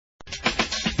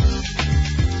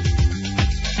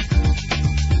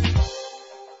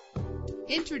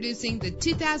Introducing the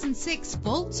 2006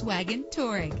 Volkswagen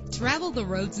Touareg. Travel the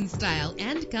roads in style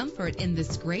and comfort in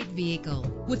this great vehicle.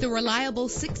 With a reliable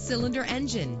 6-cylinder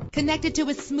engine connected to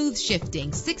a smooth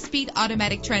shifting 6-speed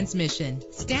automatic transmission.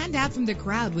 Stand out from the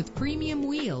crowd with premium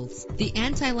wheels. The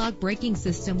anti-lock braking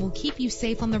system will keep you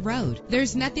safe on the road.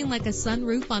 There's nothing like a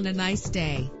sunroof on a nice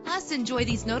day. Plus, enjoy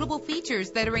these notable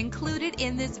features that are included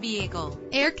in this vehicle: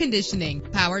 air conditioning,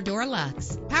 power door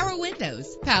locks, power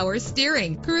windows, power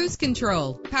steering, cruise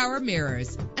control, power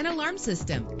mirrors, an alarm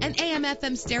system, an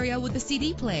AM/FM stereo with a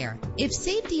CD player. If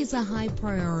safety is a high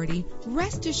priority,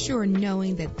 rest assured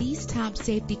knowing that these top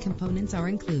safety components are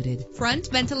included: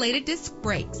 front ventilated disc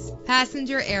brakes,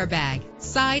 passenger airbag,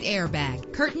 side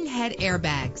airbag, curtain head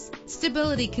airbags,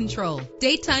 stability control,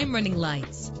 daytime running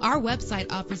lights. Our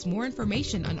website offers more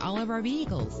information on all of our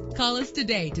vehicles. Call us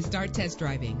today to start test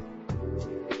driving.